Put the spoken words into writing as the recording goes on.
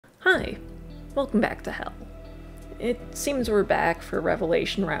Hi, welcome back to Hell. It seems we're back for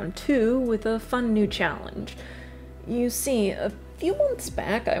Revelation Round 2 with a fun new challenge. You see, a few months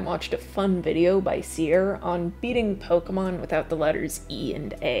back I watched a fun video by Seer on beating Pokemon without the letters E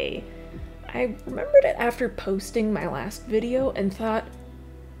and A. I remembered it after posting my last video and thought,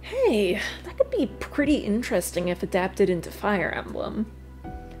 hey, that could be pretty interesting if adapted into Fire Emblem.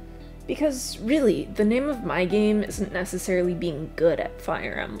 Because, really, the name of my game isn't necessarily being good at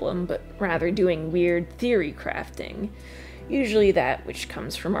Fire Emblem, but rather doing weird theory crafting, usually that which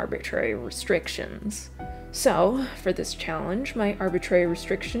comes from arbitrary restrictions. So, for this challenge, my arbitrary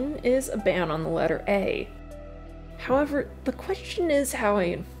restriction is a ban on the letter A. However, the question is how I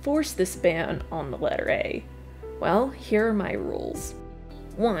enforce this ban on the letter A. Well, here are my rules.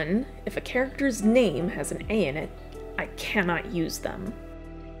 1. If a character's name has an A in it, I cannot use them.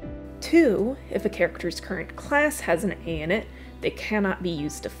 2. If a character's current class has an A in it, they cannot be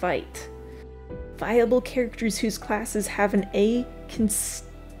used to fight. Viable characters whose classes have an A can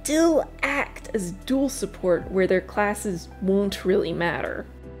still act as dual support where their classes won't really matter.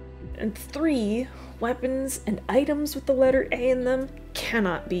 And 3. Weapons and items with the letter A in them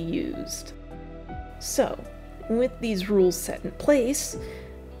cannot be used. So, with these rules set in place,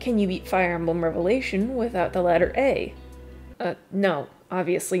 can you beat Fire Emblem Revelation without the letter A? No.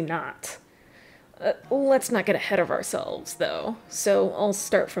 Obviously not. Let's not get ahead of ourselves, though, so I'll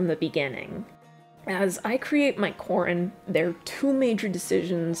start from the beginning. As I create my Corrin, there are two major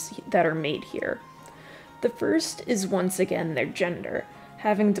decisions that are made here. The first is once again their gender,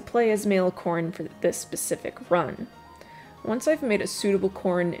 having to play as male Corrin for this specific run. Once I've made a suitable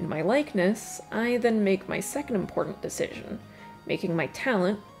Corrin in my likeness, I then make my second important decision, making my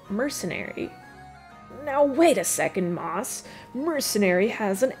talent Mercenary. Now wait a second, Moss. Mercenary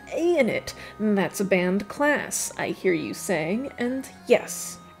has an A in it. That's a banned class, I hear you saying, and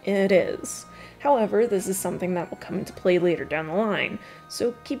yes, it is. However, this is something that will come into play later down the line,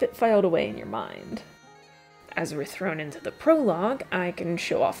 so keep it filed away in your mind. As we're thrown into the prologue, I can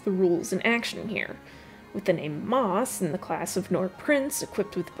show off the rules in action here. With the name Moss in the class of Nor Prince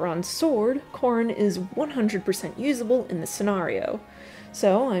equipped with Bronze Sword, Corrin is 100% usable in this scenario,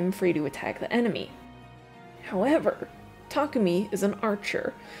 so I'm free to attack the enemy. However, Takumi is an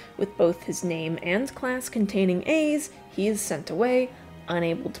archer. With both his name and class containing A's, he is sent away,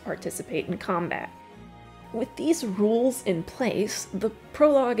 unable to participate in combat. With these rules in place, the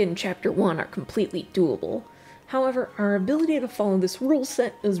prologue and Chapter 1 are completely doable. However, our ability to follow this rule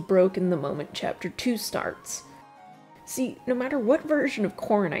set is broken the moment Chapter 2 starts. See, no matter what version of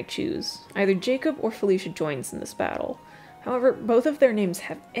Corrin I choose, either Jacob or Felicia joins in this battle. However, both of their names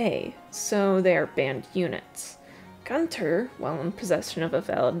have A, so they are banned units. Gunter, while in possession of a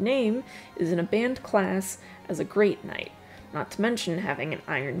valid name, is in a banned class as a Great Knight, not to mention having an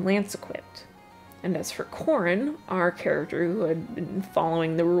Iron Lance equipped. And as for Corrin, our character who had been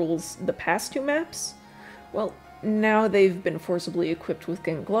following the rules the past two maps, well, now they've been forcibly equipped with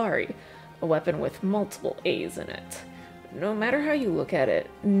Ganglari, a weapon with multiple A's in it. No matter how you look at it,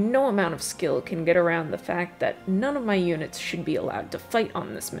 no amount of skill can get around the fact that none of my units should be allowed to fight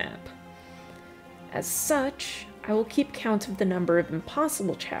on this map. As such, I will keep count of the number of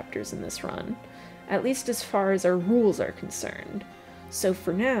impossible chapters in this run, at least as far as our rules are concerned. So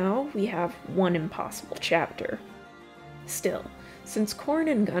for now, we have one impossible chapter. Still, since Corrin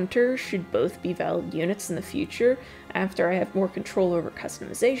and Gunter should both be valid units in the future, after I have more control over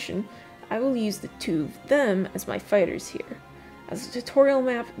customization, I will use the two of them as my fighters here. As a tutorial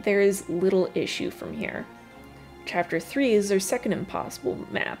map, there is little issue from here. Chapter 3 is our second impossible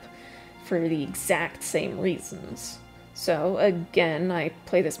map, for the exact same reasons. So, again, I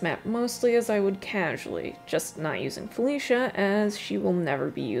play this map mostly as I would casually, just not using Felicia, as she will never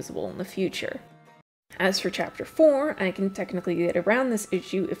be usable in the future. As for Chapter 4, I can technically get around this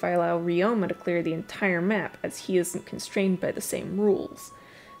issue if I allow Ryoma to clear the entire map, as he isn't constrained by the same rules.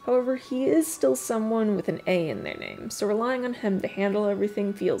 However, he is still someone with an A in their name, so relying on him to handle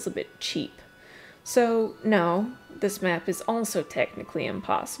everything feels a bit cheap. So, no, this map is also technically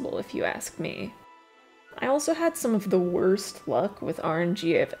impossible if you ask me. I also had some of the worst luck with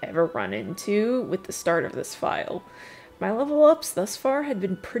RNG I've ever run into with the start of this file. My level ups thus far had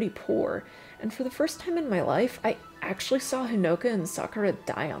been pretty poor, and for the first time in my life, I actually saw Hinoka and Sakura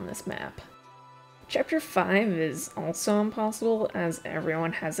die on this map. Chapter 5 is also impossible, as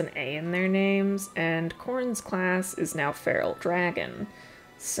everyone has an A in their names, and Corrin's class is now Feral Dragon.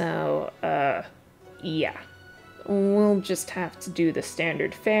 So, yeah. We'll just have to do the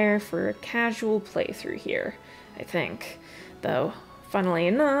standard fare for a casual playthrough here, I think. Though, funnily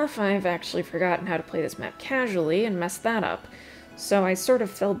enough, I've actually forgotten how to play this map casually and messed that up, so I sort of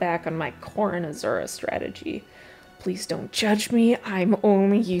fell back on my Korin Azura strategy. Please don't judge me, I'm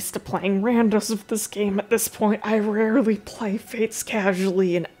only used to playing randos of this game at this point. I rarely play Fates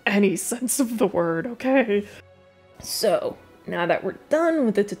casually in any sense of the word, okay? So, now that we're done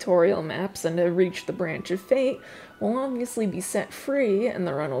with the tutorial maps and have reached the branch of fate, we'll obviously be set free and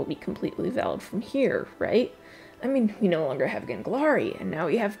the run will be completely valid from here, right? I mean, we no longer have Ganglari, and now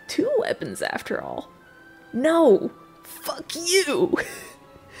we have 2 weapons after all. No! Fuck you!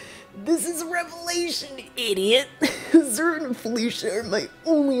 This is Revelation, idiot! Azura and Felicia are my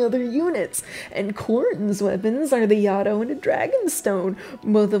only other units, and Korin's weapons are the Yado and a Dragonstone,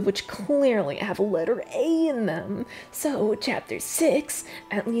 both of which clearly have a letter A in them. So, Chapter 6,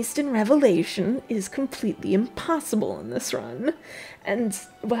 at least in Revelation, is completely impossible in this run. And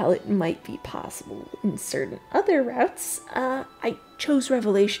while it might be possible in certain other routes, I chose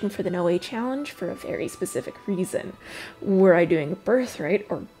Revelation for the No-A challenge for a very specific reason. Were I doing Birthright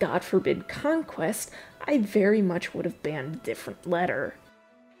or, God forbid, Conquest, I very much would have banned a different letter.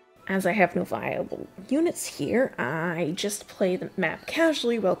 As I have no viable units here, I just play the map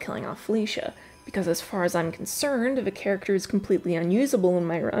casually while killing off Felicia, because as far as I'm concerned, if a character is completely unusable in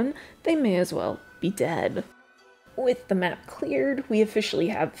my run, they may as well be dead. With the map cleared, we officially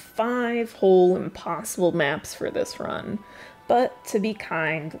have 5 whole impossible maps for this run. But to be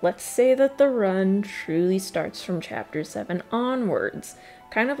kind, let's say that the run truly starts from Chapter 7 onwards,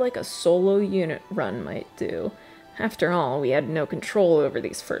 kind of like a solo unit run might do. After all, we had no control over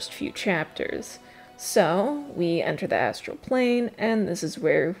these first few chapters. So, we enter the astral plane, and this is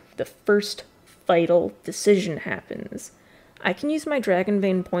where the first vital decision happens. I can use my Dragon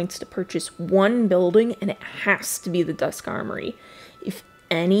Vein points to purchase 1 building, and it has to be the Dusk Armory. If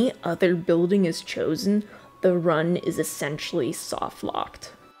any other building is chosen, the run is essentially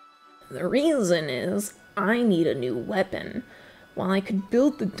soft-locked. The reason is, I need a new weapon. While I could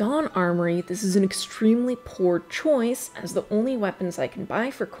build the Dawn Armory, this is an extremely poor choice, as the only weapons I can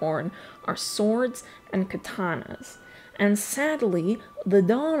buy for Korin are swords and katanas. And sadly, the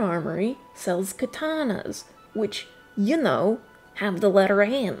Dawn Armory sells katanas, which, you know, have the letter A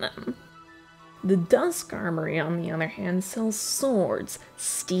in them. The Dusk Armory, on the other hand, sells swords.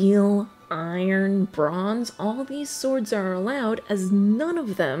 Steel, iron, bronze, all these swords are allowed as none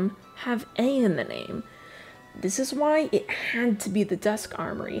of them have A in the name. This is why it had to be the Dusk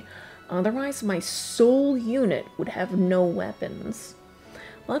Armory, otherwise my sole unit would have no weapons.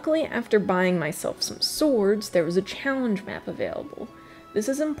 Luckily, after buying myself some swords, there was a challenge map available. This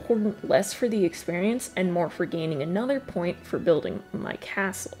is important less for the experience and more for gaining another point for building my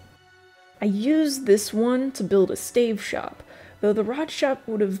castle. I used this one to build a stave shop, though the rod shop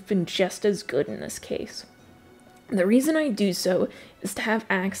would have been just as good in this case. The reason I do so is to have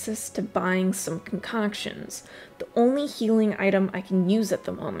access to buying some concoctions, the only healing item I can use at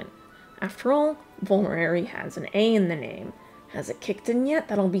the moment. After all, Vulnerary has an A in the name. Has it kicked in yet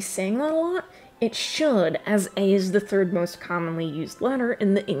that I'll be saying that a lot? It should, as A is the 3rd most commonly used letter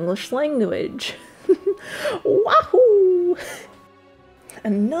in the English language. Wahoo!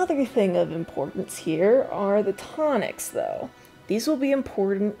 Another thing of importance here are the tonics, though. These will be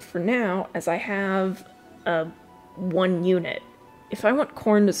important for now, as I have 1 unit. If I want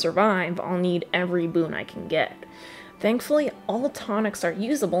Korin to survive, I'll need every boon I can get. Thankfully, all tonics are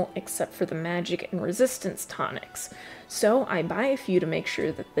usable except for the magic and resistance tonics, so I buy a few to make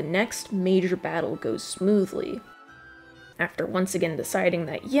sure that the next major battle goes smoothly. After once again deciding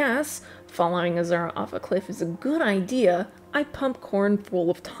that yes, following Azura off a cliff is a good idea, I pump Korin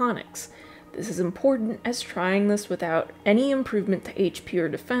full of tonics. This is important as trying this without any improvement to HP or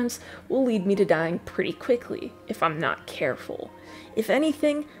defense will lead me to dying pretty quickly if I'm not careful. If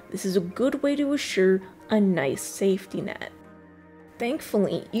anything, this is a good way to assure a nice safety net.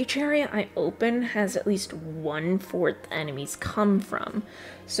 Thankfully, each area I open has at least 1/4 the enemies come from,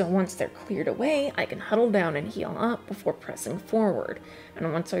 so once they're cleared away, I can huddle down and heal up before pressing forward,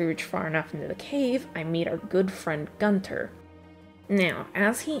 and once I reach far enough into the cave, I meet our good friend Gunter. Now,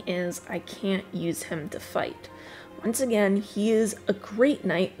 as he is, I can't use him to fight. Once again, he is a great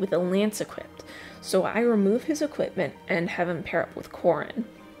knight with a lance equipped, so I remove his equipment and have him pair up with Korin.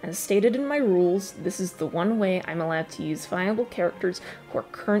 As stated in my rules, this is the one way I'm allowed to use viable characters who are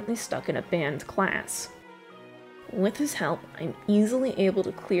currently stuck in a banned class. With his help, I'm easily able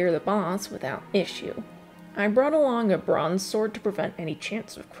to clear the boss without issue. I brought along a bronze sword to prevent any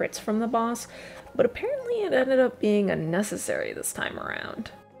chance of crits from the boss, but apparently it ended up being unnecessary this time around.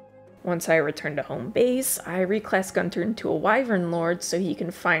 Once I return to home base, I reclass Gunter into a Wyvern Lord so he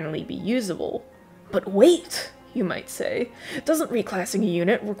can finally be usable. But wait! you might say. Doesn't reclassing a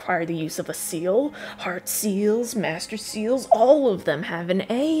unit require the use of a seal? Heart seals, master seals, all of them have an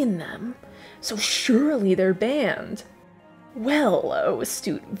A in them. So surely they're banned. Well, oh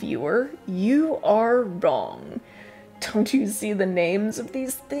astute viewer, you are wrong. Don't you see the names of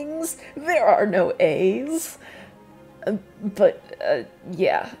these things? There are no A's.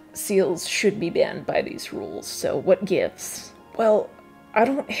 Yeah, seals should be banned by these rules, so what gives? Well, I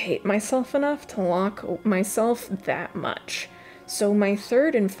don't hate myself enough to lock myself that much. So my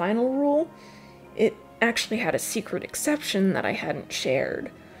third and final rule, it actually had a secret exception that I hadn't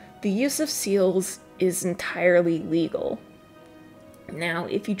shared. The use of seals is entirely legal. Now,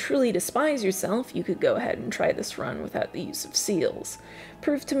 if you truly despise yourself, you could go ahead and try this run without the use of seals.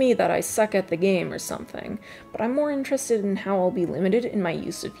 Prove to me that I suck at the game or something, but I'm more interested in how I'll be limited in my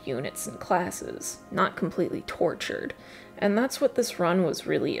use of units and classes, not completely tortured. And that's what this run was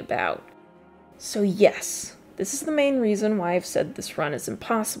really about. So yes, this is the main reason why I've said this run is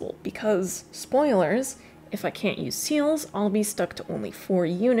impossible, because, spoilers, if I can't use seals, I'll be stuck to only 4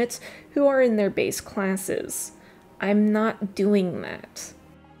 units who are in their base classes. I'm not doing that.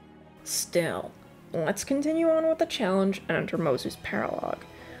 Still, let's continue on with the challenge and enter Mozu's Paralogue.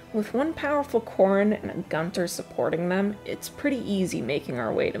 With one powerful Corrin and a Gunter supporting them, it's pretty easy making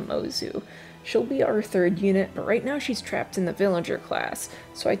our way to Mozu. She'll be our 3rd unit, but right now she's trapped in the Villager class,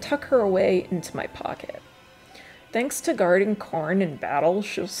 so I tuck her away into my pocket. Thanks to guarding Corrin in battle,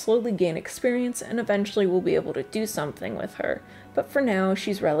 she'll slowly gain experience and eventually we'll be able to do something with her, but for now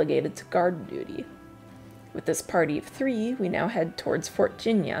she's relegated to guard duty. With this party of 3, we now head towards Fort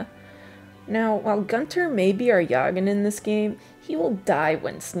Jinya. Now, while Gunter may be our Yagen in this game, he will die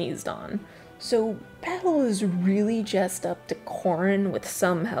when sneezed on, so battle is really just up to Corrin with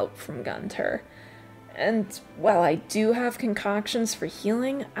some help from Gunter. And while I do have concoctions for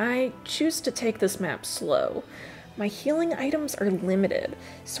healing, I choose to take this map slow. My healing items are limited,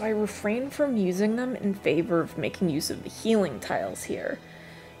 so I refrain from using them in favor of making use of the healing tiles here.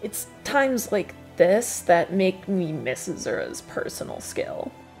 It's times like this that make me miss Azura's personal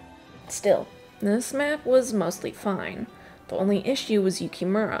skill. Still, this map was mostly fine. The only issue was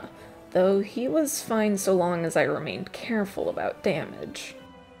Yukimura, though he was fine so long as I remained careful about damage.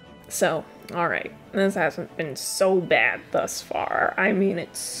 So, alright, this hasn't been so bad thus far. I mean,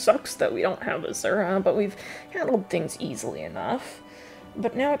 it sucks that we don't have Azura, but we've handled things easily enough.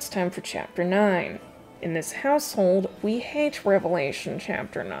 But now it's time for Chapter 9. In this household, we hate Revelation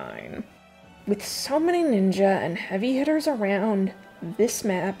Chapter 9. With so many ninja and heavy hitters around, this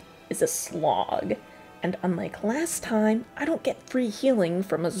map is a slog. And unlike last time, I don't get free healing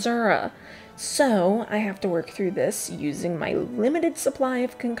from Azura. So I have to work through this using my limited supply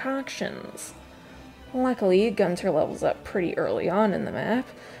of concoctions. Luckily, Gunter levels up pretty early on in the map,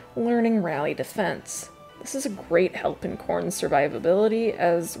 learning rally defense. This is a great help in Corrin's survivability,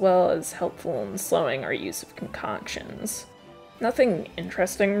 as well as helpful in slowing our use of concoctions. Nothing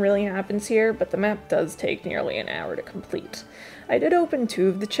interesting really happens here, but the map does take nearly an hour to complete. I did open 2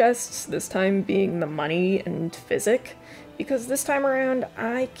 of the chests, this time being the money and physic, because this time around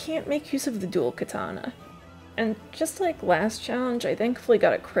I can't make use of the dual katana. And just like last challenge, I thankfully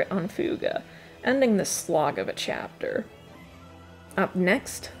got a crit on Fuga, ending this slog of a chapter. Up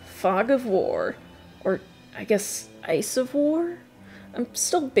next, Fog of War, or I guess Ice of War? I'm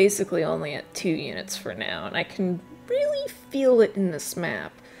still basically only at 2 units for now, and I can really feel it in this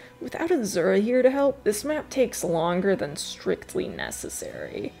map. Without Azura here to help, this map takes longer than strictly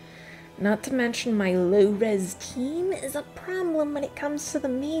necessary. Not to mention my low-res team is a problem when it comes to the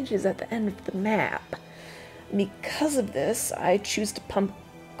mages at the end of the map. Because of this, I choose to pump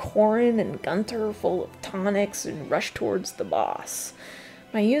Corrin and Gunter full of tonics and rush towards the boss.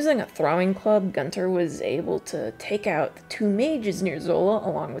 By using a throwing club, Gunter was able to take out the 2 mages near Zola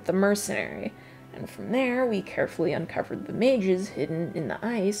along with the mercenary. And from there, we carefully uncovered the mages hidden in the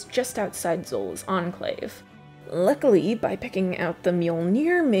ice just outside Zola's enclave. Luckily, by picking out the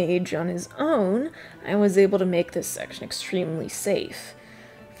Mjolnir mage on his own, I was able to make this section extremely safe.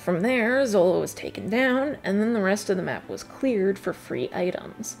 From there, Zola was taken down, and then the rest of the map was cleared for free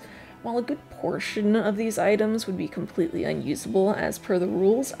items. While a good portion of these items would be completely unusable as per the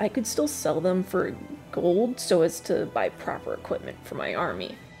rules, I could still sell them for gold so as to buy proper equipment for my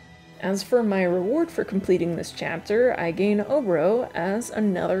army. As for my reward for completing this chapter, I gain Obro as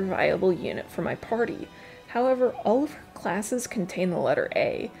another viable unit for my party. However, all of her classes contain the letter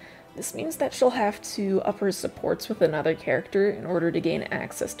A. This means that she'll have to up her supports with another character in order to gain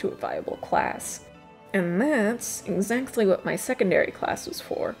access to a viable class. And that's exactly what my secondary class was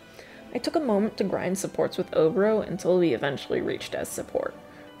for. I took a moment to grind supports with Obro until we eventually reached as support.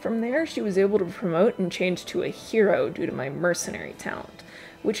 From there, she was able to promote and change to a hero due to my mercenary talent,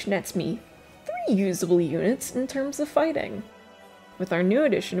 which nets me 3 usable units in terms of fighting. With our new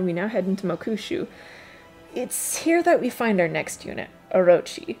addition, we now head into Mokushu. It's here that we find our next unit,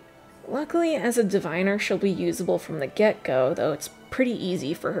 Orochi. Luckily, as a diviner, she'll be usable from the get-go, though it's pretty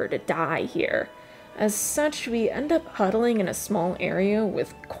easy for her to die here. As such, we end up huddling in a small area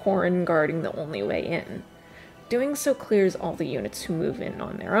with Korin guarding the only way in. Doing so clears all the units who move in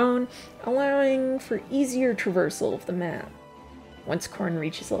on their own, allowing for easier traversal of the map. Once Korin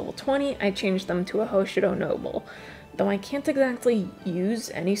reaches level 20, I change them to a Hoshido Noble, though I can't exactly use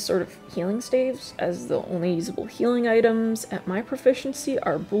any sort of healing staves, as the only usable healing items at my proficiency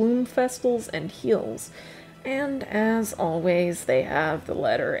are Bloom Festals and Heals, and as always, they have the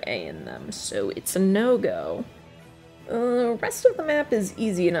letter A in them, so it's a no-go. The rest of the map is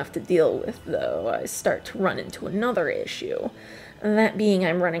easy enough to deal with, though I start to run into another issue. That being,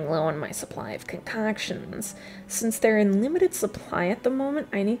 I'm running low on my supply of concoctions. Since they're in limited supply at the moment,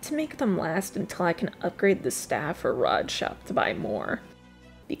 I need to make them last until I can upgrade the staff or rod shop to buy more.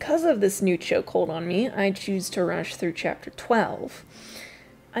 Because of this new chokehold on me, I choose to rush through Chapter 12.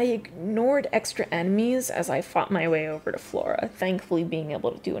 I ignored extra enemies as I fought my way over to Flora, thankfully being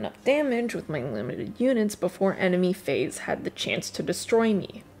able to do enough damage with my limited units before enemy phase had the chance to destroy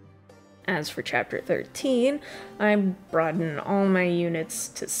me. As for Chapter 13, I brought in all my units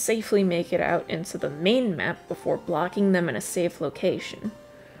to safely make it out into the main map before blocking them in a safe location.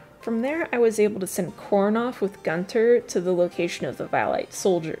 From there, I was able to send Korin off with Gunter to the location of the Valite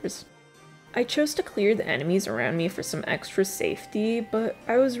soldiers. I chose to clear the enemies around me for some extra safety, but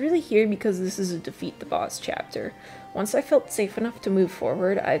I was really here because this is a defeat the boss chapter. Once I felt safe enough to move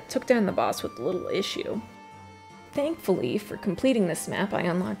forward, I took down the boss with little issue. Thankfully, for completing this map, I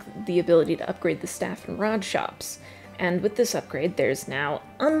unlocked the ability to upgrade the staff and rod shops, and with this upgrade there's now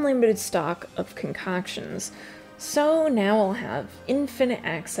unlimited stock of concoctions, so now I'll have infinite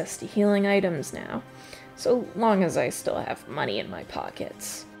access to healing items now, so long as I still have money in my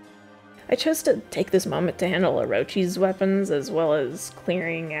pockets. I chose to take this moment to handle Orochi's weapons, as well as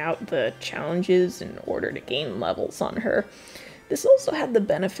clearing out the challenges in order to gain levels on her. This also had the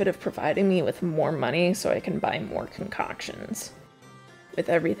benefit of providing me with more money so I can buy more concoctions. With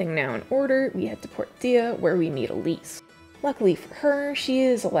everything now in order, we head to Port Dia, where we meet Elise. Luckily for her, she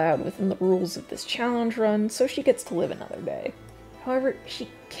is allowed within the rules of this challenge run, so she gets to live another day. However, she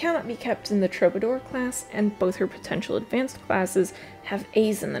cannot be kept in the Troubadour class, and both her potential advanced classes have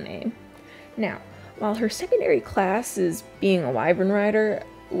A's in the name. Now, while her secondary class is being a Wyvern Rider,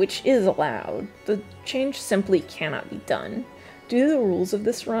 which is allowed, the change simply cannot be done. Due to the rules of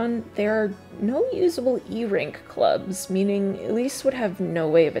this run, there are no usable E-rank clubs, meaning Elise would have no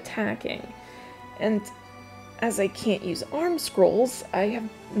way of attacking. And as I can't use arm scrolls, I have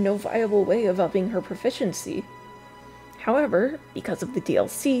no viable way of upping her proficiency. However, because of the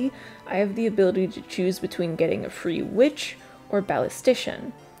DLC, I have the ability to choose between getting a free Witch or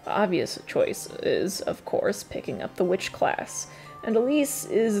Ballistician. The obvious choice is, of course, picking up the Witch class, and Elise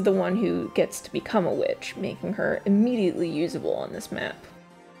is the one who gets to become a Witch, making her immediately usable on this map.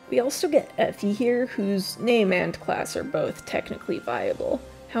 We also get Effie here, whose name and class are both technically viable.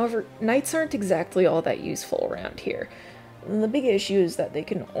 However, Knights aren't exactly all that useful around here. The big issue is that they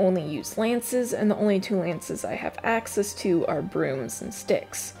can only use lances, and the only 2 lances I have access to are brooms and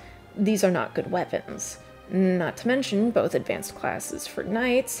sticks. These are not good weapons. Not to mention, both advanced classes for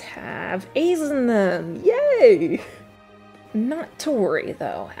Knights have A's in them! Yay! Not to worry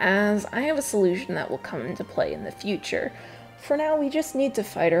though, as I have a solution that will come into play in the future. For now, we just need to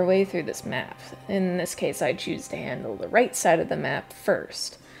fight our way through this map. In this case, I choose to handle the right side of the map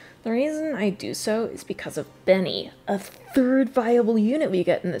first. The reason I do so is because of Benny, a 3rd viable unit we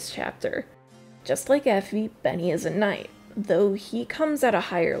get in this chapter. Just like Effie, Benny is a knight, though he comes at a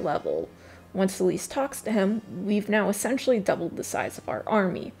higher level. Once Elise talks to him, we've now essentially doubled the size of our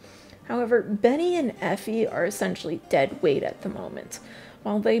army. However, Benny and Effie are essentially dead weight at the moment.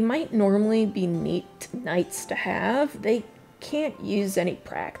 While they might normally be neat knights to have, they can't use any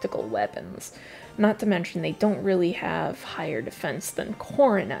practical weapons. Not to mention they don't really have higher defense than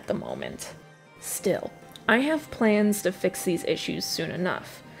Korin at the moment. Still, I have plans to fix these issues soon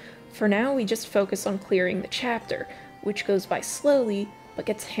enough. For now, we just focus on clearing the chapter, which goes by slowly, but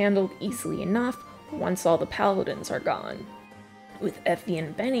gets handled easily enough once all the paladins are gone. With Effie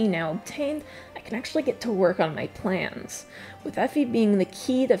and Benny now obtained, I can actually get to work on my plans, with Effie being the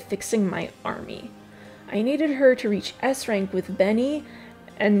key to fixing my army. I needed her to reach S rank with Benny,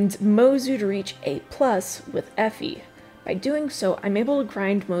 and Mozu to reach A+ with Effie. By doing so, I'm able to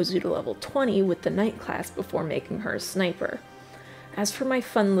grind Mozu to level 20 with the Knight class before making her a sniper. As for my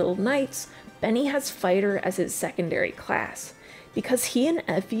fun little knights, Benny has Fighter as his secondary class. Because he and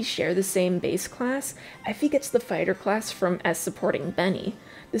Effie share the same base class, Effie gets the Fighter class from S supporting Benny.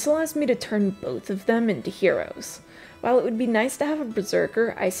 This allows me to turn both of them into heroes. While it would be nice to have a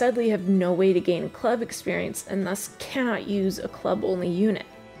Berserker, I sadly have no way to gain club experience and thus cannot use a club-only unit.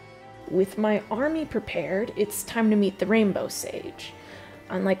 With my army prepared, it's time to meet the Rainbow Sage.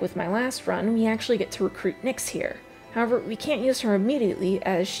 Unlike with my last run, we actually get to recruit Nyx here. However, we can't use her immediately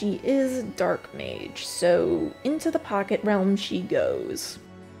as she is Dark Mage, so into the Pocket Realm she goes.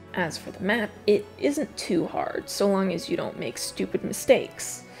 As for the map, it isn't too hard, so long as you don't make stupid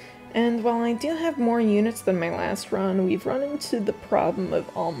mistakes. And while I do have more units than my last run, we've run into the problem of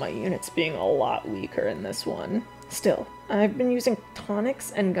all my units being a lot weaker in this one. Still, I've been using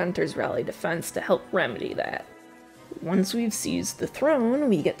Tonics and Gunter's Rally Defense to help remedy that. Once we've seized the throne,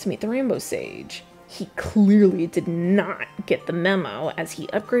 we get to meet the Rainbow Sage. He clearly did not get the memo as he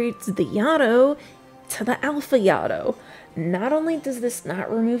upgrades the Yado to the Alpha Yado. Not only does this not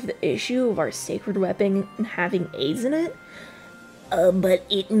remove the issue of our sacred weapon having A's in it, but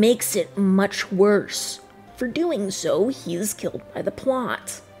it makes it much worse. For doing so, he's killed by the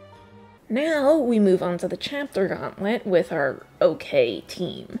plot. Now we move on to the chapter gauntlet with our okay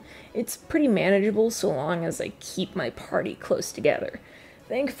team. It's pretty manageable so long as I keep my party close together.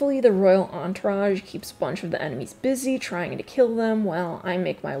 Thankfully, the royal entourage keeps a bunch of the enemies busy trying to kill them while I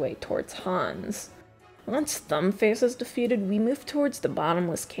make my way towards Hans. Once Thumbface is defeated, we move towards the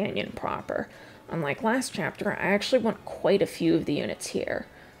bottomless canyon proper. Unlike last chapter, I actually want quite a few of the units here.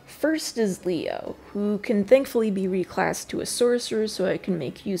 First is Leo, who can thankfully be reclassed to a sorcerer so I can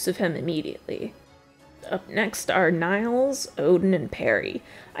make use of him immediately. Up next are Niles, Odin, and Perry.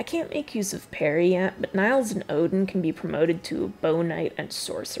 I can't make use of Perry yet, but Niles and Odin can be promoted to a Bow Knight and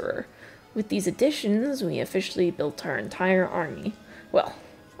Sorcerer. With these additions, we officially built our entire army. Well,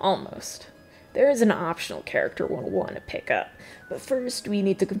 almost. There is an optional character we'll want to pick up, but first we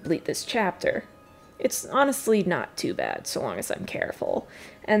need to complete this chapter. It's honestly not too bad, so long as I'm careful.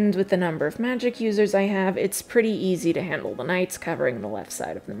 And with the number of magic users I have, it's pretty easy to handle the knights covering the left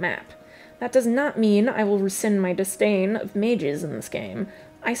side of the map. That does not mean I will rescind my disdain of mages in this game.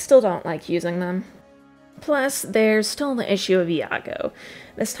 I still don't like using them. Plus, there's still the issue of Iago.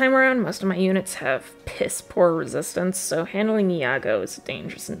 This time around, most of my units have piss-poor resistance, so handling Iago is a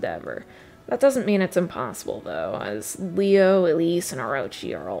dangerous endeavor. That doesn't mean it's impossible, though, as Leo, Elise, and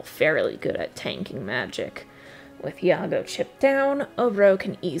Orochi are all fairly good at tanking magic. With Iago chipped down, Obro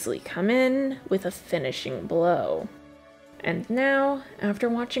can easily come in with a finishing blow. And now, after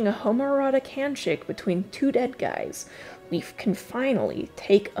watching a homoerotic handshake between two dead guys, we can finally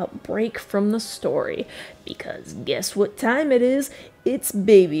take a break from the story, because guess what time it is? It's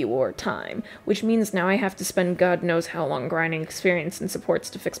baby war time, which means now I have to spend God knows how long grinding experience and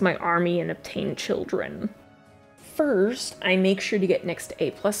supports to fix my army and obtain children. First, I make sure to get Nyx to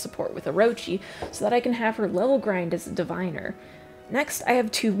A+ support with Orochi, so that I can have her level grind as a diviner. Next, I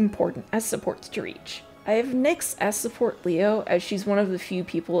have two important S supports to reach. I have Nyx S support Leo, as she's one of the few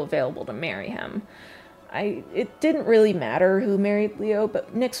people available to marry him. It didn't really matter who married Leo,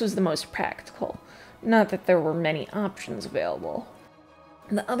 but Nyx was the most practical. Not that there were many options available.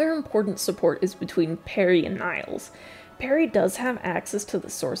 The other important support is between Perry and Niles. Perry does have access to the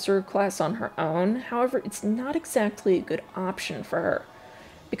Sorcerer class on her own, however, it's not exactly a good option for her.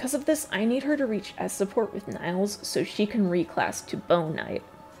 Because of this, I need her to reach S support with Niles so she can reclass to Bow Knight.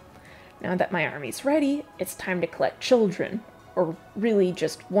 Now that my army's ready, it's time to collect children, or really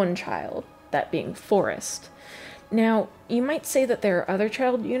just one child, that being Forest. Now, you might say that there are other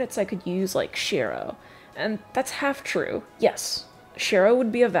child units I could use like Shiro, and that's half true. Yes, Shiro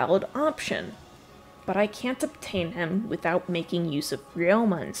would be a valid option, but I can't obtain him without making use of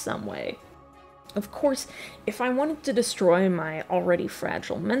Ryoma in some way. Of course, if I wanted to destroy my already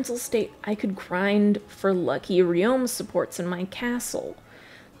fragile mental state, I could grind for lucky Ryoma supports in my castle.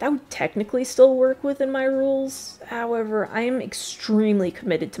 That would technically still work within my rules, however, I am extremely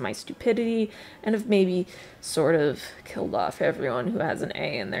committed to my stupidity, and have maybe sort of killed off everyone who has an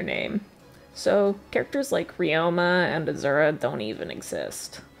A in their name. So, characters like Ryoma and Azura don't even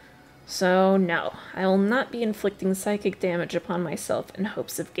exist. So no, I will not be inflicting psychic damage upon myself in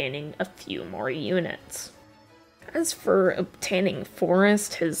hopes of gaining a few more units. As for obtaining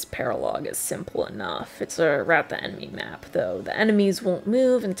Forest, his paralogue is simple enough. It's a route the enemy map, though the enemies won't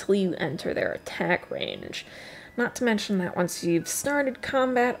move until you enter their attack range. Not to mention that once you've started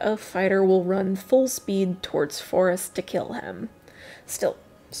combat, a fighter will run full speed towards Forest to kill him. Still,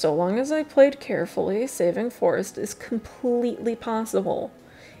 so long as I played carefully, saving Forest is completely possible.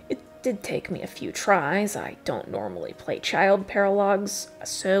 It did take me a few tries. I don't normally play child paralogs,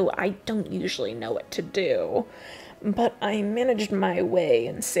 so I don't usually know what to do. But I managed my way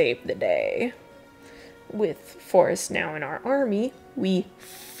and saved the day. With Forrest now in our army, we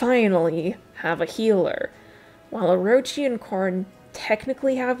finally have a healer. While Orochi and Korn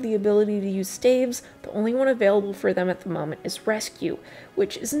technically have the ability to use staves, the only one available for them at the moment is Rescue,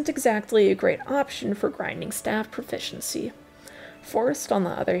 which isn't exactly a great option for grinding staff proficiency. Forrest, on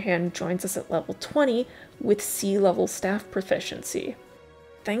the other hand, joins us at level 20 with C-level staff proficiency.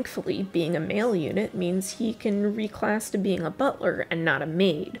 Thankfully, being a male unit means he can reclass to being a butler and not a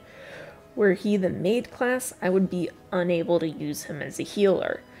maid. Were he the maid class, I would be unable to use him as a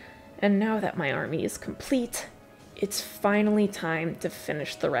healer. And now that my army is complete, it's finally time to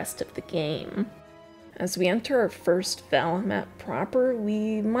finish the rest of the game. As we enter our first Vala map proper,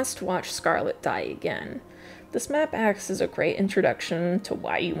 we must watch Scarlet die again. This map acts as a great introduction to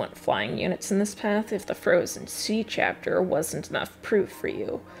why you want flying units in this path if the Frozen Sea chapter wasn't enough proof for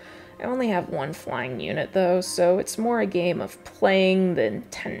you. I only have one flying unit though, so it's more a game of playing the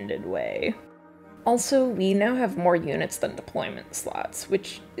intended way. Also, we now have more units than deployment slots,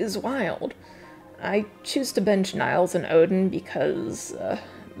 which is wild. I choose to bench Niles and Odin because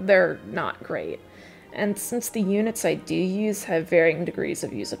they're not great. And since the units I do use have varying degrees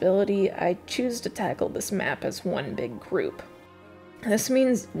of usability, I choose to tackle this map as one big group. This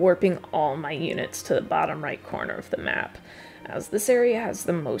means warping all my units to the bottom right corner of the map, as this area has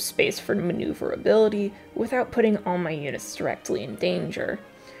the most space for maneuverability without putting all my units directly in danger.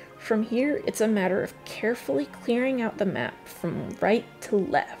 From here, it's a matter of carefully clearing out the map from right to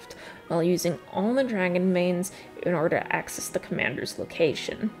left, while using all the dragon veins in order to access the commander's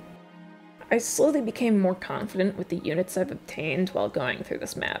location. I slowly became more confident with the units I've obtained while going through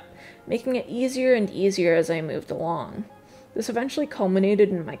this map, making it easier and easier as I moved along. This eventually culminated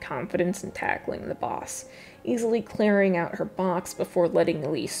in my confidence in tackling the boss, easily clearing out her box before letting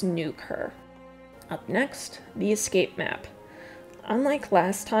Elise nuke her. Up next, the escape map. Unlike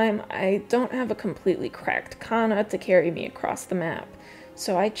last time, I don't have a completely cracked Kana to carry me across the map,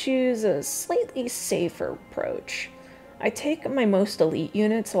 so I choose a slightly safer approach. I take my most elite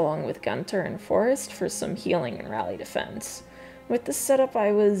units along with Gunter and Forrest for some healing and rally defense. With this setup,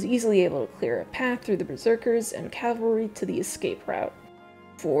 I was easily able to clear a path through the Berserkers and cavalry to the escape route.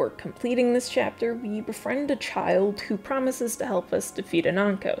 For completing this chapter, we befriend a child who promises to help us defeat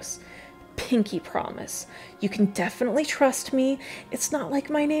Anankos. Pinky promise. You can definitely trust me. It's not like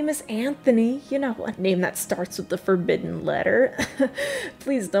my name is Anthony, you know, a name that starts with the forbidden letter.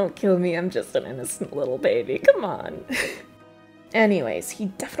 Please don't kill me, I'm just an innocent little baby, come on. Anyways, he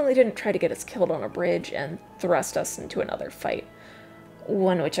definitely didn't try to get us killed on a bridge and thrust us into another fight.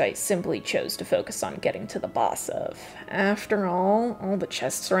 One which I simply chose to focus on getting to the boss of. After all the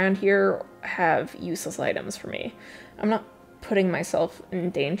chests around here have useless items for me. I'm not putting myself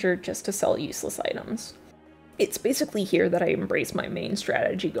in danger just to sell useless items. It's basically here that I embrace my main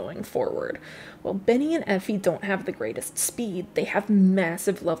strategy going forward. While Benny and Effie don't have the greatest speed, they have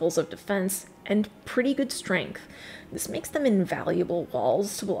massive levels of defense and pretty good strength. This makes them invaluable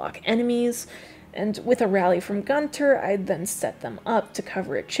walls to block enemies, and with a rally from Gunter, I'd then set them up to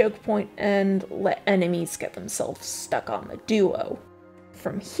cover a choke point and let enemies get themselves stuck on the duo.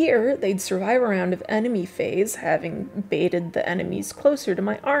 From here, they'd survive a round of enemy phase, having baited the enemies closer to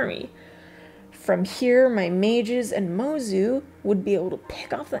my army. From here, my mages and Mozu would be able to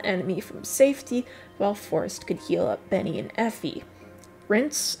pick off the enemy from safety, while Forrest could heal up Benny and Effie.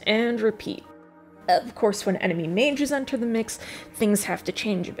 Rinse and repeat. Of course, when enemy mages enter the mix, things have to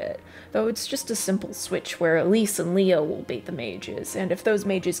change a bit, though it's just a simple switch where Elise and Leo will bait the mages, and if those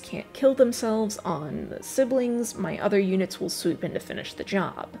mages can't kill themselves on the siblings, my other units will swoop in to finish the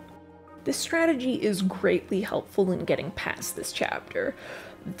job. This strategy is greatly helpful in getting past this chapter,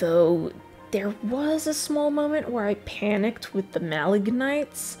 though there was a small moment where I panicked with the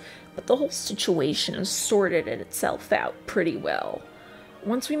Malignites, but the whole situation sorted itself out pretty well.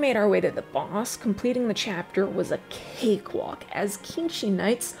 Once we made our way to the boss, completing the chapter was a cakewalk, as Kinshi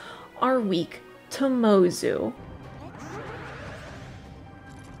Knights are weak to Mozu.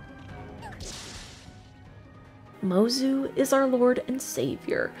 Mozu is our Lord and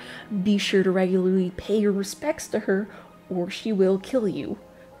Savior. Be sure to regularly pay your respects to her, or she will kill you.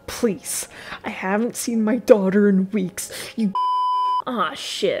 Please, I haven't seen my daughter in weeks, you Ah,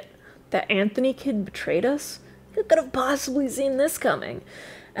 shit. That Anthony kid betrayed us? Who could have possibly seen this coming?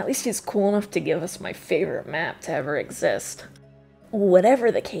 At least he's cool enough to give us my favorite map to ever exist.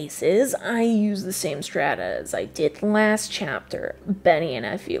 Whatever the case is, I use the same strat as I did last chapter. Benny and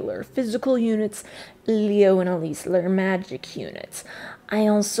Effie lure physical units, Leo and Elise lure magic units. I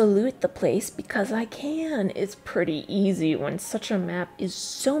also loot the place because I can. It's pretty easy when such a map is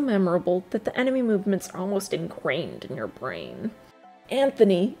so memorable that the enemy movements are almost ingrained in your brain.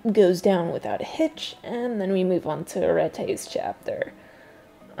 Anthony goes down without a hitch, and then we move on to Arete's chapter.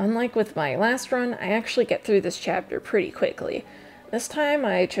 Unlike with my last run, I actually get through this chapter pretty quickly. This time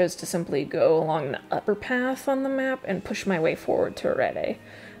I chose to simply go along the upper path on the map and push my way forward to Arete.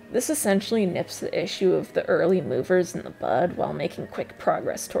 This essentially nips the issue of the early movers in the bud while making quick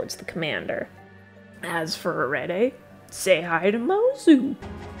progress towards the commander. As for Arete, say hi to Mozu!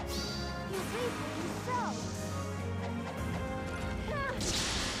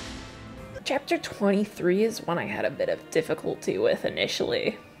 Chapter 23 is one I had a bit of difficulty with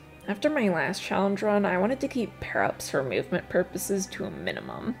initially. After my last challenge run, I wanted to keep pair-ups for movement purposes to a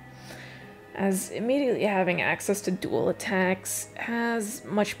minimum, as immediately having access to dual attacks has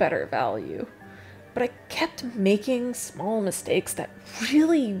much better value. But I kept making small mistakes that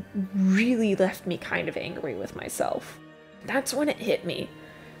really left me kind of angry with myself. That's when it hit me.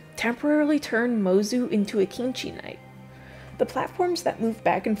 Temporarily turn Mozu into a Kinchi Knight. The platforms that move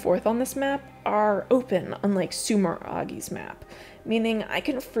back and forth on this map are open, unlike Sumer Agi's map, meaning I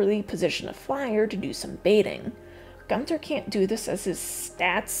can freely position a flyer to do some baiting. Gunter can't do this as his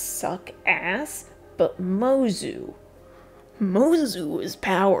stats suck ass, but Mozu is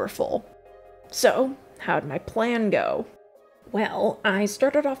powerful. So, how'd my plan go? Well, I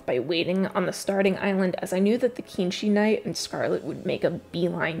started off by waiting on the starting island as I knew that the Kinchi Knight and Scarlet would make a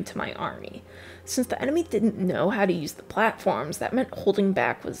beeline to my army. Since the enemy didn't know how to use the platforms, that meant holding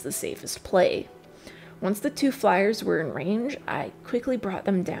back was the safest play. Once the two flyers were in range, I quickly brought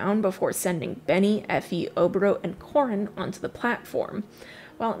them down before sending Benny, Effie, Obero, and Corin onto the platform.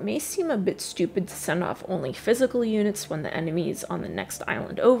 While it may seem a bit stupid to send off only physical units when the enemies on the next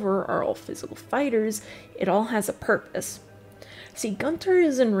island over are all physical fighters, it all has a purpose. See, Gunter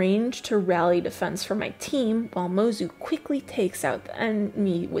is in range to rally defense for my team, while Mozu quickly takes out the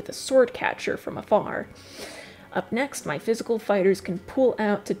enemy with a sword catcher from afar. Up next, my physical fighters can pull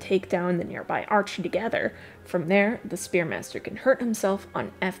out to take down the nearby archer together. From there, the Spearmaster can hurt himself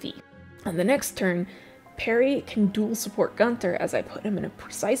on Effie. On the next turn, Perry can dual support Gunter as I put him in a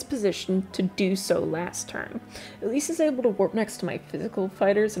precise position to do so last turn. Elise is able to warp next to my physical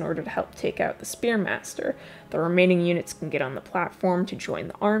fighters in order to help take out the Spearmaster. The remaining units can get on the platform to join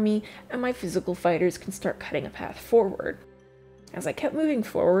the army, and my physical fighters can start cutting a path forward. As I kept moving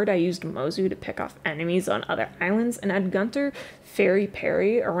forward, I used Mozu to pick off enemies on other islands and had Gunter ferry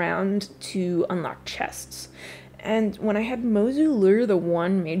Perry around to unlock chests. And when I had Mozu lure the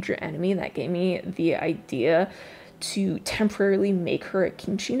one major enemy that gave me the idea to temporarily make her a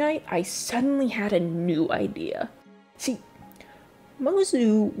Kinchi Knight, I suddenly had a new idea. See,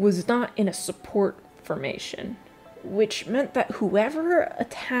 Mozu was not in a support formation, which meant that whoever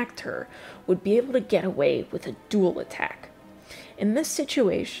attacked her would be able to get away with a dual attack. In this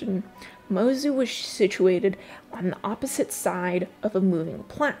situation, Mozu was situated on the opposite side of a moving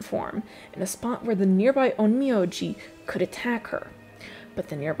platform, in a spot where the nearby Onmyoji could attack her. But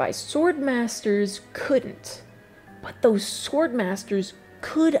the nearby Swordmasters couldn't. But those Swordmasters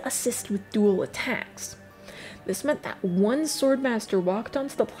could assist with dual attacks. This meant that one Swordmaster walked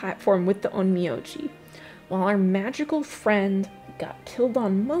onto the platform with the Onmyoji. While our magical friend got killed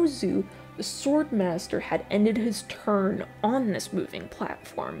on Mozu, the Swordmaster had ended his turn on this moving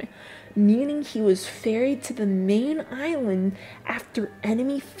platform, meaning he was ferried to the main island after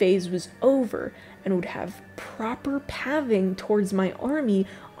enemy phase was over and would have proper pathing towards my army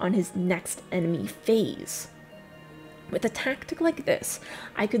on his next enemy phase. With a tactic like this,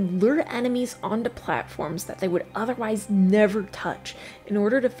 I could lure enemies onto platforms that they would otherwise never touch in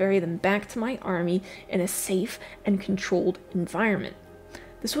order to ferry them back to my army in a safe and controlled environment.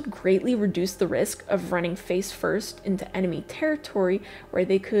 This would greatly reduce the risk of running face first into enemy territory where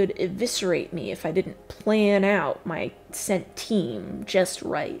they could eviscerate me if I didn't plan out my sent team just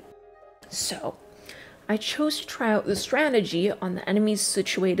right. So, I chose to try out the strategy on the enemies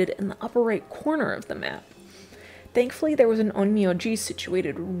situated in the upper right corner of the map. Thankfully, there was an Onmyoji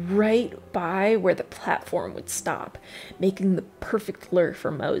situated right by where the platform would stop, making the perfect lure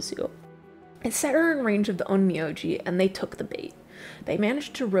for Mozu. I set her in range of the Onmyoji, and they took the bait. They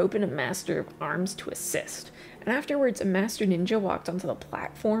managed to rope in a Master of Arms to assist, and afterwards a Master Ninja walked onto the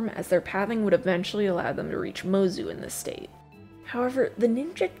platform as their pathing would eventually allow them to reach Mozu in this state. However, the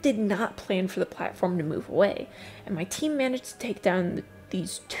ninja did not plan for the platform to move away, and my team managed to take down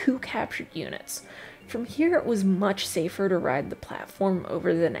these two captured units. From here, it was much safer to ride the platform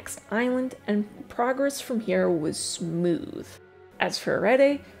over the next island, and progress from here was smooth. As for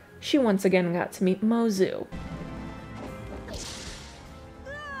Arete, she once again got to meet Mozu.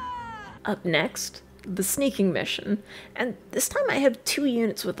 Up next, the sneaking mission, and this time I have 2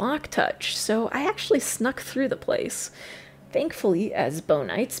 units with lock touch, so I actually snuck through the place. Thankfully, as Bow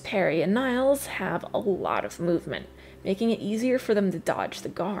Knights, Parry, and Niles have a lot of movement, making it easier for them to dodge the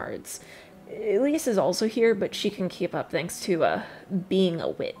guards. Elise is also here, but she can keep up thanks to, being a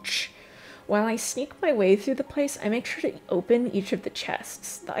witch. While I sneak my way through the place, I make sure to open each of the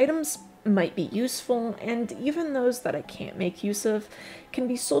chests. The items might be useful, and even those that I can't make use of can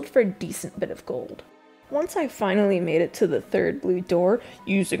be sold for a decent bit of gold. Once I finally made it to the 3rd blue door,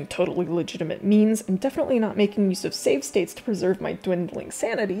 using totally legitimate means and definitely not making use of save states to preserve my dwindling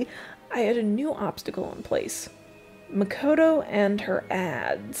sanity, I had a new obstacle in place. Makoto and her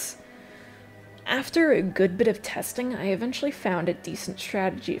ads. After a good bit of testing, I eventually found a decent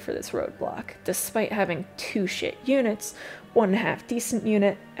strategy for this roadblock, despite having 2 shit units, 1 half-decent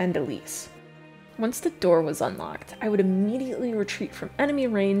unit, and Elise. Once the door was unlocked, I would immediately retreat from enemy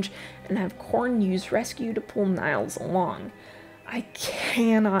range and have Korn use Rescue to pull Niles along. I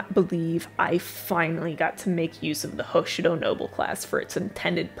cannot believe I finally got to make use of the Hoshido Noble class for its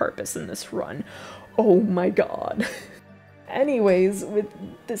intended purpose in this run. Oh my god. Anyways, with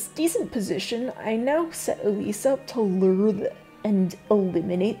this decent position, I now set Elise up to lure and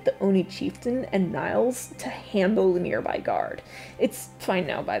eliminate the Oni Chieftain and Niles to handle the nearby guard. It's fine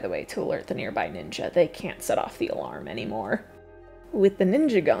now, by the way, to alert the nearby ninja. They can't set off the alarm anymore. With the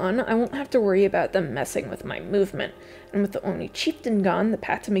ninja gone, I won't have to worry about them messing with my movement, and with the Oni Chieftain gone, the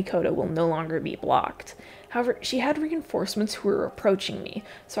path to Mikoto will no longer be blocked. However, she had reinforcements who were approaching me,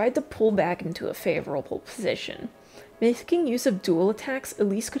 so I had to pull back into a favorable position. Making use of dual attacks,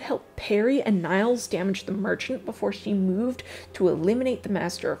 Elise could help Parry and Niles damage the merchant before she moved to eliminate the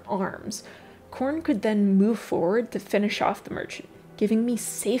Master of Arms. Korn could then move forward to finish off the merchant, giving me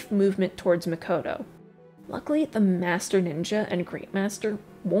safe movement towards Mikoto. Luckily, the Master Ninja and Great Master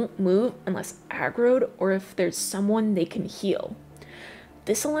won't move unless aggroed or if there's someone they can heal.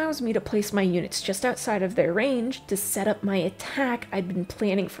 This allows me to place my units just outside of their range to set up my attack I'd been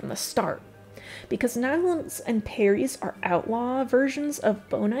planning from the start. Because Niles and Parry's are outlaw versions of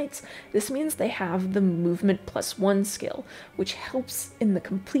Bow Knights, this means they have the movement +1 skill, which helps in the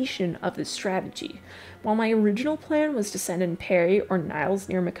completion of this strategy. While my original plan was to send in Parry or Niles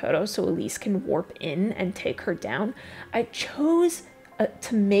near Mikoto so Elise can warp in and take her down, I chose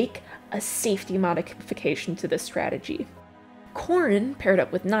to make a safety modification to this strategy. Korn paired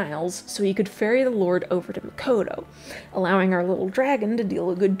up with Niles so he could ferry the Lord over to Mikoto, allowing our little dragon to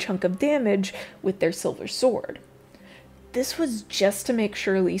deal a good chunk of damage with their silver sword. This was just to make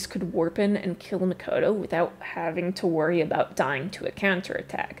sure Elise could warp in and kill Mikoto without having to worry about dying to a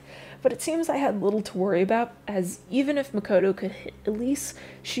counterattack, but it seems I had little to worry about, as even if Mikoto could hit Elise,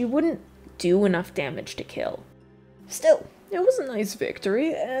 she wouldn't do enough damage to kill. Still, it was a nice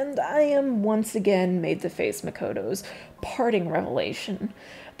victory, and I am once again made to face Makoto's parting revelation.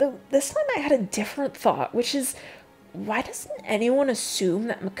 Though this time I had a different thought, which is, why doesn't anyone assume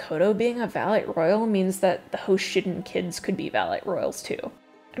that Mikoto being a Valet Royal means that the Hoshiden kids could be Valet Royals too?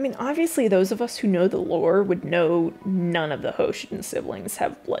 I mean, obviously those of us who know the lore would know none of the Hoshiden siblings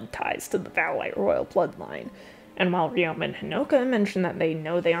have blood ties to the Valet Royal bloodline. And while Ryoma and Hinoka mention that they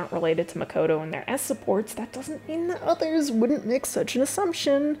know they aren't related to Makoto and their S-supports, that doesn't mean that others wouldn't make such an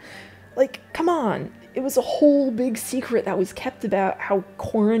assumption. Like, come on, it was a whole big secret that was kept about how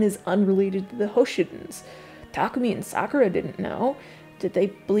Korn is unrelated to the Hoshidans. Takumi and Sakura didn't know. Did they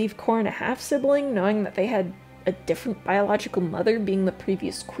believe Korn a half-sibling, knowing that they had a different biological mother being the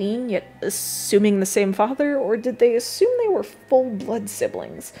previous queen, yet assuming the same father? Or did they assume they were full-blood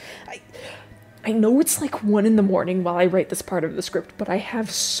siblings? I know it's like 1 in the morning while I write this part of the script, but I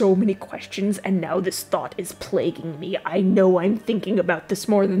have so many questions, and now this thought is plaguing me. I know I'm thinking about this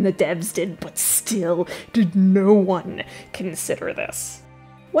more than the devs did, but still, did no one consider this?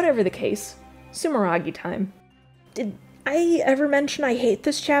 Whatever the case, Sumeragi time. Did I ever mention I hate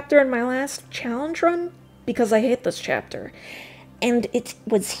this chapter in my last challenge run? Because I hate this chapter. And it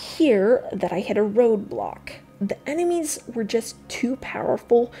was here that I hit a roadblock. The enemies were just too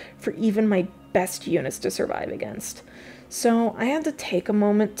powerful for even my best units to survive against. So I had to take a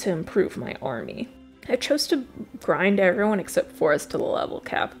moment to improve my army. I chose to grind everyone except Forrest to the level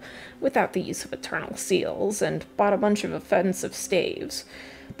cap, without the use of eternal seals, and bought a bunch of offensive staves.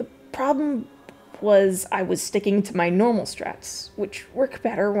 The problem was I was sticking to my normal strats, which work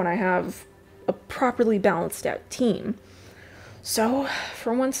better when I have a properly balanced out team. So,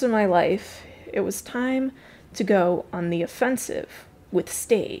 for once in my life, it was time to go on the offensive with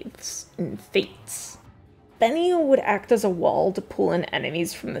staves and fates. Benny would act as a wall to pull in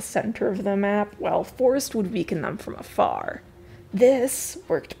enemies from the center of the map, while Forrest would weaken them from afar. This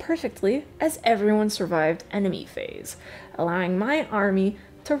worked perfectly as everyone survived enemy phase, allowing my army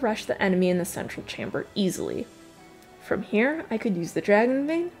to rush the enemy in the central chamber easily. From here, I could use the Dragon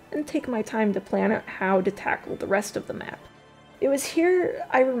Vein and take my time to plan out how to tackle the rest of the map. It was here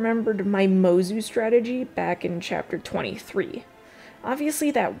I remembered my Mozu strategy back in chapter 23.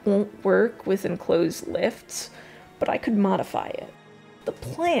 Obviously that won't work with enclosed lifts, but I could modify it. The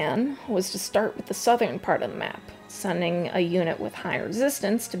plan was to start with the southern part of the map, sending a unit with high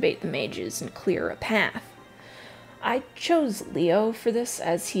resistance to bait the mages and clear a path. I chose Leo for this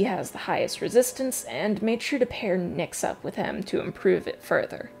as he has the highest resistance and made sure to pair Nyx up with him to improve it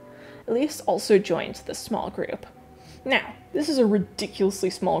further. Elise also joined the small group. Now, this is a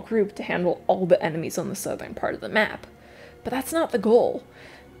ridiculously small group to handle all the enemies on the southern part of the map, but that's not the goal.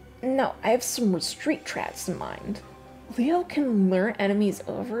 No, I have some retreat traps in mind. Leo can lure enemies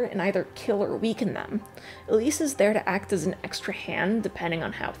over and either kill or weaken them. Elise is there to act as an extra hand depending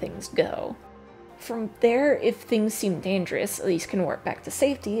on how things go. From there, if things seem dangerous, Elise can warp back to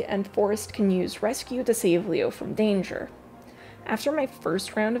safety, and Forrest can use Rescue to save Leo from danger. After my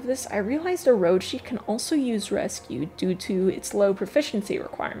first round of this, I realized a road sheet can also use Rescue due to its low proficiency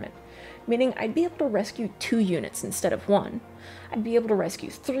requirement, meaning I'd be able to rescue 2 units instead of 1. I'd be able to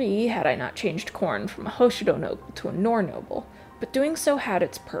rescue 3 had I not changed Korn from a Hoshido noble to a Nor noble, but doing so had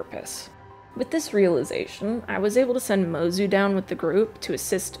its purpose. With this realization, I was able to send Mozu down with the group to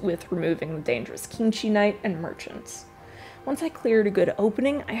assist with removing the dangerous Kinchi Knight and merchants. Once I cleared a good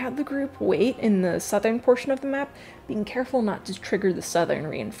opening, I had the group wait in the southern portion of the map, being careful not to trigger the southern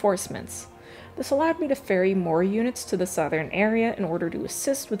reinforcements. This allowed me to ferry more units to the southern area in order to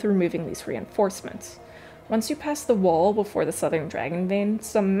assist with removing these reinforcements. Once you pass the wall before the southern Dragon Vein,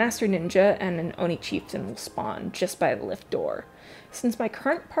 some Master Ninja and an Oni Chieftain will spawn just by the lift door. Since my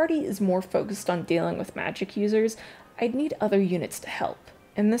current party is more focused on dealing with magic users, I'd need other units to help.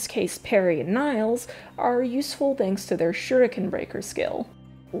 In this case, Perry and Niles are useful thanks to their Shuriken Breaker skill.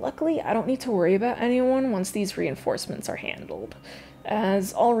 Luckily, I don't need to worry about anyone once these reinforcements are handled,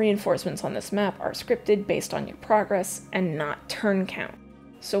 as all reinforcements on this map are scripted based on your progress and not turn count.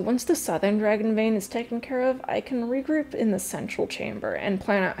 So once the southern Dragon Vein is taken care of, I can regroup in the central chamber and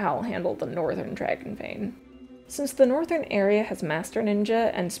plan out how I'll handle the northern Dragon Vein. Since the northern area has Master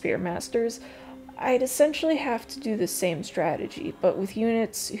Ninja and Spear Masters, I'd essentially have to do the same strategy, but with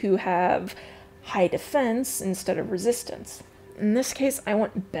units who have high defense instead of resistance. In this case, I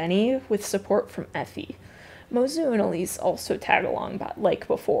want Benny with support from Effie. Mozu and Elise also tag along like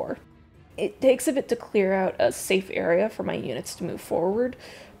before. It takes a bit to clear out a safe area for my units to move forward,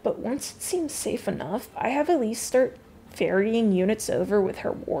 but once it seems safe enough, I have Elise start ferrying units over with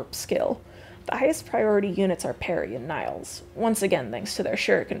her warp skill. The highest priority units are Perry and Niles, once again thanks to their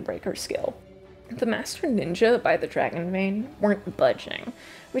Shuriken Breaker skill. The Master Ninja by the Dragon Vein weren't budging,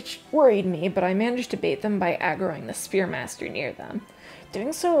 which worried me, but I managed to bait them by aggroing the Spear Master near them.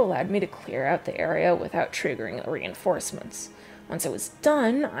 Doing so allowed me to clear out the area without triggering the reinforcements. Once it was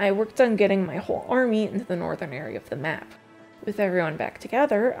done, I worked on getting my whole army into the northern area of the map. With everyone back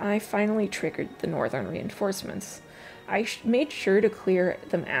together, I finally triggered the northern reinforcements. I made sure to clear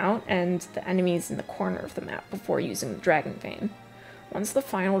them out and the enemies in the corner of the map before using the Dragon Vein. Once the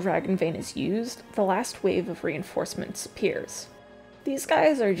final Dragon Vein is used, the last wave of reinforcements appears. These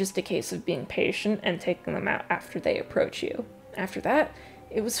guys are just a case of being patient and taking them out after they approach you. After that,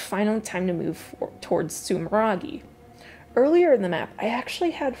 it was finally time to move towards Sumeragi. Earlier in the map, I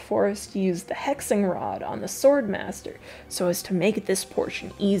actually had Forrest use the Hexing Rod on the Swordmaster so as to make this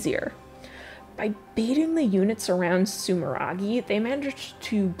portion easier. By baiting the units around Sumeragi, they managed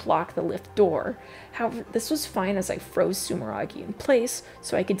to block the lift door. However, this was fine as I froze Sumeragi in place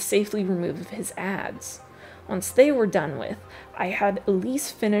so I could safely remove his adds. Once they were done with, I had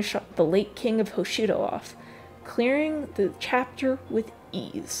Elise finish up the late King of Hoshido off, clearing the chapter with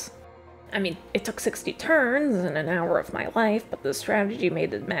ease. I mean, it took 60 turns and an hour of my life, but the strategy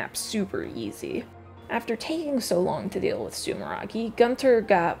made the map super easy. After taking so long to deal with Sumeragi, Gunter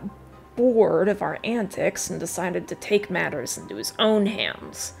got bored of our antics and decided to take matters into his own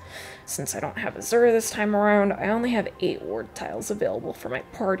hands. Since I don't have Azura this time around, I only have 8 ward tiles available for my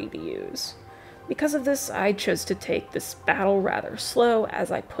party to use. Because of this, I chose to take this battle rather slow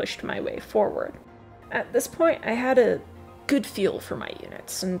as I pushed my way forward. At this point, I had a good feel for my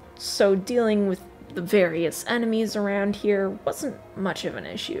units, and so dealing with the various enemies around here wasn't much of an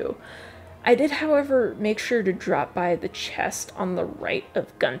issue. I did, however, make sure to drop by the chest on the right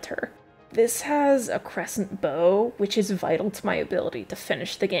of Gunter. This has a crescent bow, which is vital to my ability to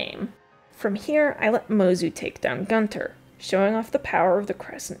finish the game. From here, I let Mozu take down Gunter, showing off the power of the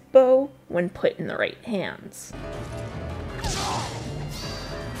crescent bow when put in the right hands.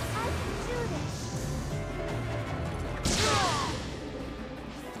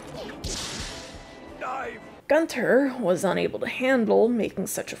 Gunter was unable to handle making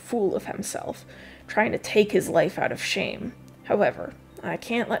such a fool of himself, trying to take his life out of shame. However, I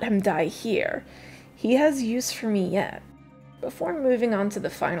can't let him die here. He has use for me yet. Before moving on to the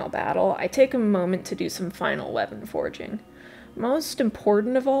final battle, I take a moment to do some final weapon forging. Most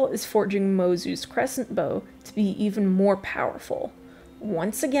important of all is forging Mozu's crescent bow to be even more powerful.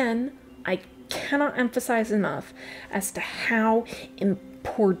 Once again, I cannot emphasize enough as to how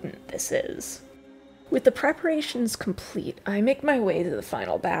important this is. With the preparations complete, I make my way to the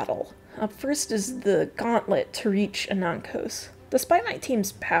final battle. Up first is the gauntlet to reach Anankos. Despite my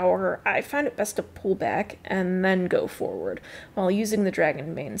team's power, I found it best to pull back and then go forward, while using the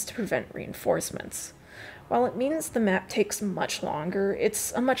Dragon Manes to prevent reinforcements. While it means the map takes much longer,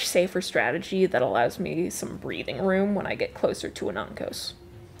 it's a much safer strategy that allows me some breathing room when I get closer to Anankos.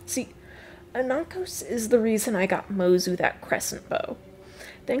 See, Anankos is the reason I got Mozu that crescent bow.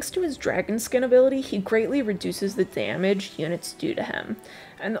 Thanks to his dragon skin ability, he greatly reduces the damage units do to him,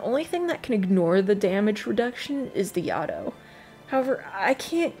 and the only thing that can ignore the damage reduction is the Yado. However, I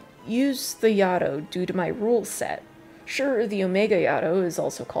can't use the Yado due to my rule set. Sure, the Omega Yado is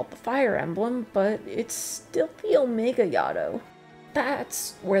also called the Fire Emblem, but it's still the Omega Yado.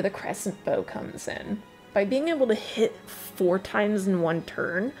 That's where the Crescent Bow comes in. By being able to hit 4 times in one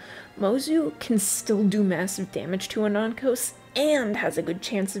turn, Mozu can still do massive damage to Anankos and has a good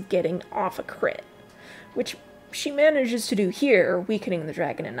chance of getting off a crit, which she manages to do here, weakening the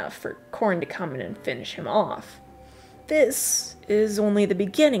dragon enough for Korn to come in and finish him off. This is only the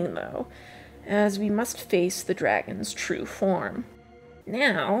beginning, though, as we must face the dragon's true form.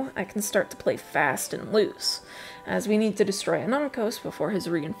 Now, I can start to play fast and loose, as we need to destroy Anankos before his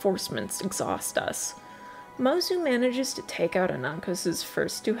reinforcements exhaust us. Mozu manages to take out Anankos'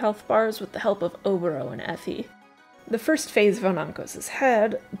 first 2 health bars with the help of Oboro and Effie. The first phase of Anankos'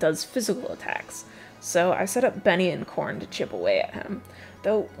 head does physical attacks, so I set up Benny and Korn to chip away at him.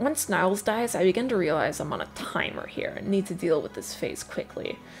 Though once Niles dies, I begin to realize I'm on a timer here and need to deal with this phase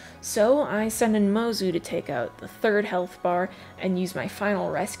quickly. So I send in Mozu to take out the 3rd health bar and use my final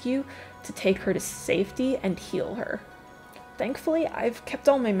rescue to take her to safety and heal her. Thankfully, I've kept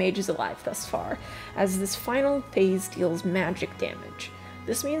all my mages alive thus far, as this final phase deals magic damage.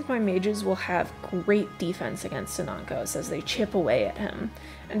 This means my mages will have great defense against Anankos as they chip away at him,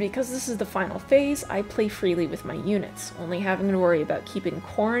 and because this is the final phase, I play freely with my units, only having to worry about keeping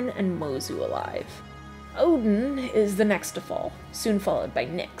Korn and Mozu alive. Odin is the next to fall, soon followed by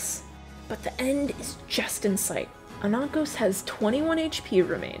Nyx. But the end is just in sight. Anankos has 21 HP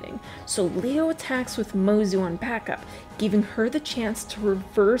remaining, so Leo attacks with Mozu on backup, giving her the chance to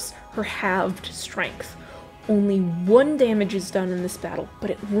reverse her halved strength. Only 1 damage is done in this battle, but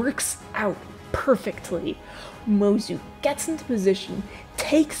it works out perfectly. Mozu gets into position,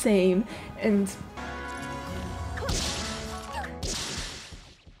 takes aim, and...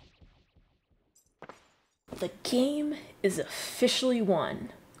 the game is officially won.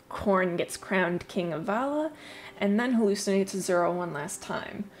 Korn gets crowned King of Vala, and then hallucinates Azura one last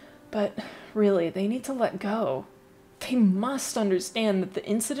time. But really, they need to let go. They must understand that the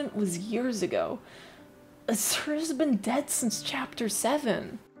incident was years ago. Azura's been dead since Chapter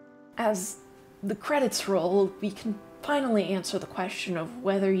 7. As the credits roll, we can finally answer the question of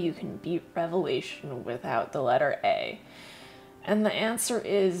whether you can beat Revelation without the letter A. And the answer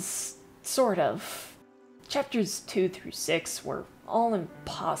is, sort of. Chapters 2 through 6 were all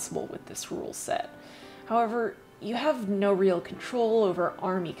impossible with this rule set. However, you have no real control over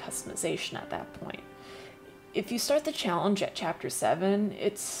army customization at that point. If you start the challenge at Chapter 7,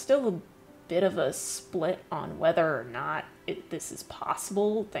 it's still a bit of a split on whether or not this is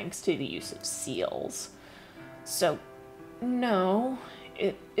possible thanks to the use of seals. So, no,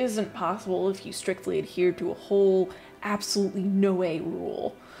 it isn't possible if you strictly adhere to a whole absolutely no A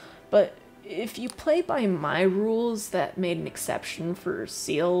rule. But if you play by my rules that made an exception for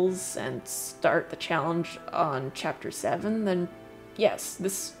seals and start the challenge on Chapter 7, then yes,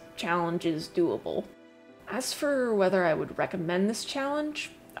 this challenge is doable. As for whether I would recommend this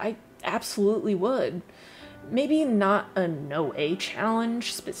challenge, I absolutely would. Maybe not a no-A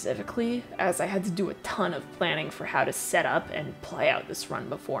challenge specifically, as I had to do a ton of planning for how to set up and play out this run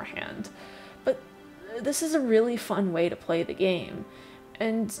beforehand. But this is a really fun way to play the game,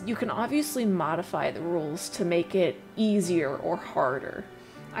 and you can obviously modify the rules to make it easier or harder.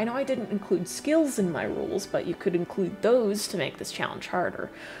 I know I didn't include skills in my rules, but you could include those to make this challenge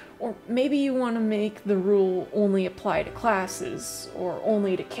harder. Or maybe you want to make the rule only apply to classes, or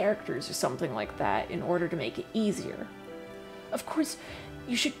only to characters or something like that in order to make it easier. Of course,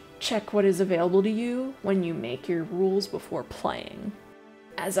 you should check what is available to you when you make your rules before playing.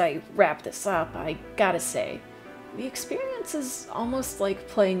 As I wrap this up, I gotta say, the experience is almost like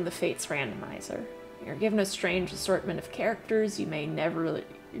playing the Fates randomizer. You're given a strange assortment of characters you may never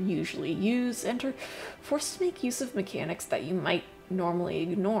usually use, and are forced to make use of mechanics that you might normally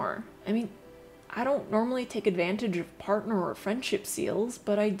ignore. I mean, I don't normally take advantage of partner or friendship seals,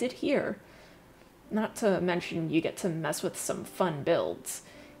 but I did here. Not to mention you get to mess with some fun builds.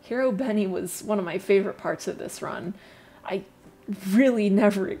 Hero Benny was one of my favorite parts of this run. I really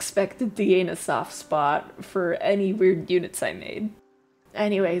never expected to gain a soft spot for any weird units I made.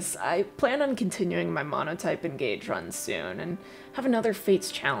 Anyways, I plan on continuing my monotype engage run soon, and have another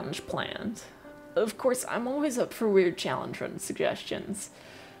Fates challenge planned. Of course, I'm always up for weird challenge run suggestions.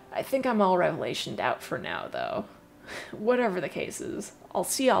 I think I'm all Revelationed out for now, though. Whatever the case is, I'll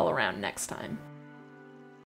see y'all around next time.